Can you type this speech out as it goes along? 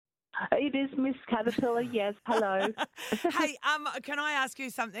It is Miss Caterpillar, yes. Hello. Hey, can I ask you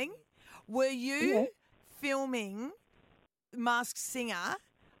something? Were you Yeah. filming Masked Singer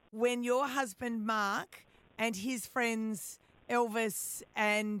when your husband Mark and his friends Elvis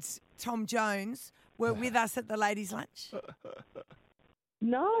and Tom Jones were with us at the ladies' lunch?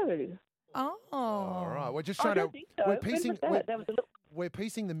 No. Oh. All right. We're just I trying to. don't think so. We're When piecing. was that? That was a little... We're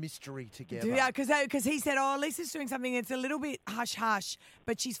piecing the mystery together. Yeah, because he said, Lisa's doing something. It's a little bit hush-hush,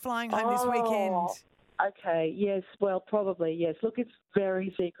 but she's flying home this weekend. Okay, yes, well, probably, yes. Look, it's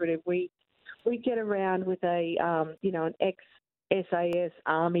very secretive. We get around with an ex-SAS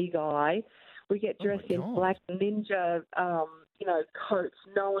Army guy. We get dressed in God. black ninja, coats.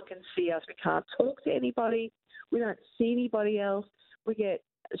 No one can see us. We can't talk to anybody. We don't see anybody else. We get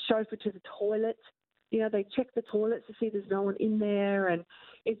chauffeured to the toilet. They check the toilets to see there's no one in there, and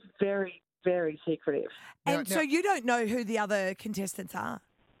it's very, very secretive. And so you don't know who the other contestants are?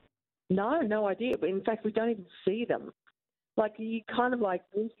 No idea. In fact, we don't even see them. Like, you kind of like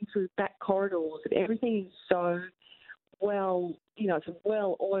walking through back corridors, and everything is so well, it's a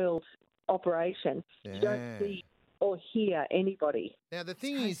well-oiled operation. Yeah. You don't see or hear anybody. Now the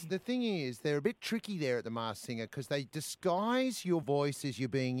thing is, they're a bit tricky there at the Masked Singer because they disguise your voice as you're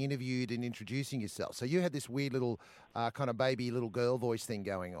being interviewed and introducing yourself. So you had this weird little kind of baby little girl voice thing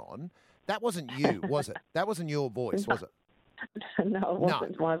going on. That wasn't you, was it? That wasn't your voice, was it? No, it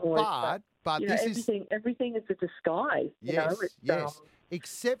wasn't my voice. But this everything is a disguise. Yes, It's, yes.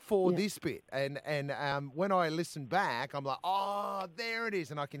 Except for this bit. And when I listen back, I'm like, oh, there it is.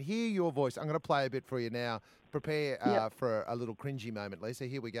 And I can hear your voice. I'm going to play a bit for you now. Prepare for a little cringy moment, Lisa.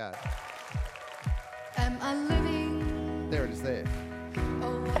 Here we go. Am I living? There it is there.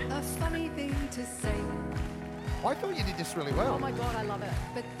 Oh, what a funny thing to say. I thought you did this really well. Oh my God, I love it.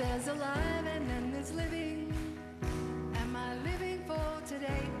 But there's alive and then there's living. Am I living for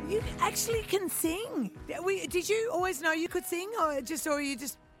today? You actually can sing. Did you always know you could sing, or you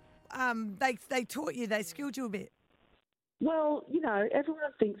just they taught you, they skilled you a bit? Well,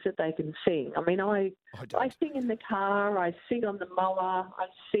 everyone thinks that they can sing. I mean, I sing in the car, I sing on the mower, I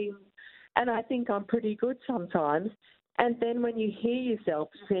sing, and I think I'm pretty good sometimes. And then when you hear yourself,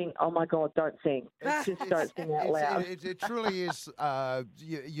 you think, oh, my God, don't sing. Just don't sing out loud. It truly is,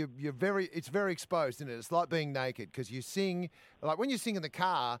 it's very exposed, isn't it? It's like being naked because you sing, like when you sing in the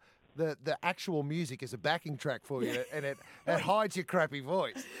car, the actual music is a backing track for you, and it hides your crappy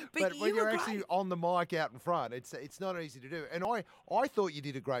voice. But when you're actually on the mic out in front, it's not easy to do. And I thought you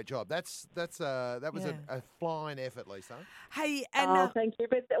did a great job. That was a fine effort, Lisa. Hey, and thank you.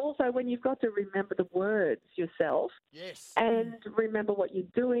 But also when you've got to remember the words yourself, yes, and remember what you're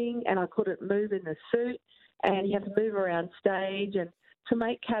doing. And I couldn't move in the suit, and you have to move around stage, and to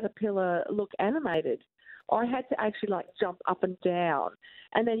make Caterpillar look animated, I had to actually jump up and down,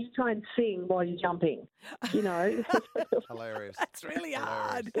 and then you try and sing while you're jumping. Hilarious. That's really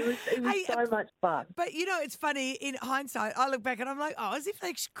hard. It was so much fun. But it's funny in hindsight. I look back and I'm like, as if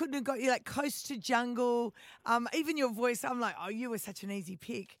they couldn't have got you Coast to Jungle. Even your voice, I'm like, you were such an easy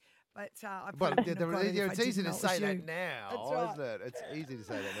pick. But it's easy to say that now, That's right. isn't it? It's easy to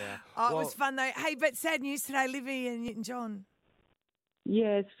say that now. Oh, it was fun though. Hey, but sad news today, Livy and John.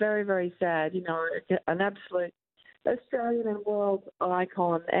 Yeah, it's very, very sad. An absolute Australian and world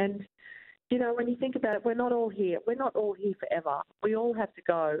icon. And, when you think about it, we're not all here. We're not all here forever. We all have to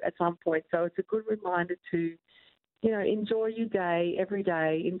go at some point. So it's a good reminder to, enjoy your day every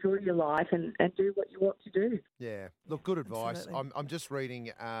day, enjoy your life, and do what you want to do. Yeah. Look, good advice. Absolutely. I'm just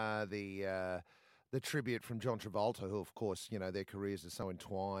reading the tribute from John Travolta, who, of course, their careers are so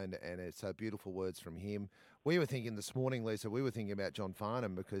entwined, and it's beautiful words from him. We were thinking this morning, Lisa, about John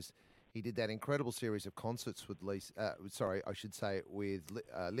Farnham because he did that incredible series of concerts with with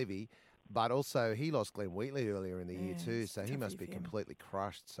Livy, but also he lost Glenn Wheatley earlier in the year too, so he must be completely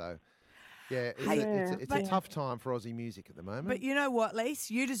crushed. So, yeah, it's a tough time for Aussie music at the moment. But you know what,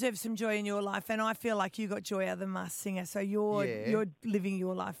 Lise? You deserve some joy in your life, and I feel like you got joy out of the Masked Singer, so you're living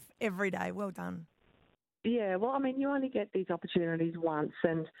your life every day. Well done. Yeah, well, I mean, you only get these opportunities once,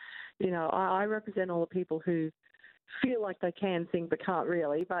 and, I represent all the people who feel like they can sing but can't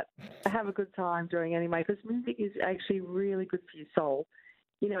really, but have a good time doing it anyway, because music is actually really good for your soul.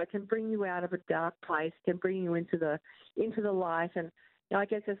 It can bring you out of a dark place, can bring you into the light, and I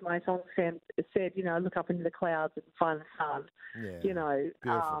guess as my song said, look up into the clouds and find the sun. Yeah,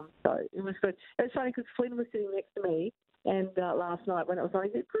 beautiful. So it was good. It was funny because Flynn was sitting next to me, and last night when it was on,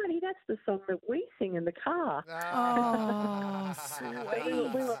 he said, Granny, that's the song that we sing in the car. Oh,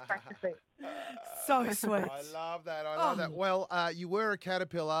 sweet. We were practicing. So sweet. I love that. Well, you were a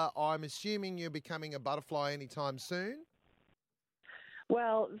caterpillar. I'm assuming you're becoming a butterfly anytime soon?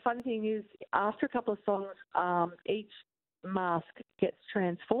 Well, the funny thing is, after a couple of songs, each mask gets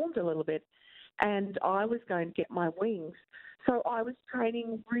transformed a little bit, and I was going to get my wings. So I was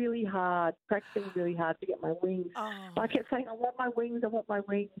training really hard, practicing really hard to get my wings. Oh, I kept saying, I want my wings, I want my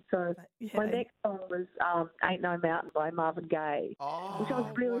wings. So yeah, my next song was Ain't No Mountain by Marvin Gaye, Oh, which I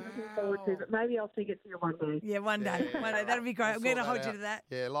was really looking forward to, but maybe I'll sing it to you one day. yeah, one day. One day. That'll be great. I'm We'll going to sort hold that you out. to that.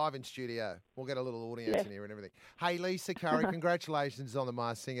 Yeah, live in studio. We'll get a little audience Yeah. in here and everything. Hey, Lisa Curry, congratulations on the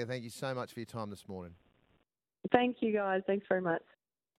Masked Singer. Thank you so much for your time this morning. Thank you, guys. Thanks very much.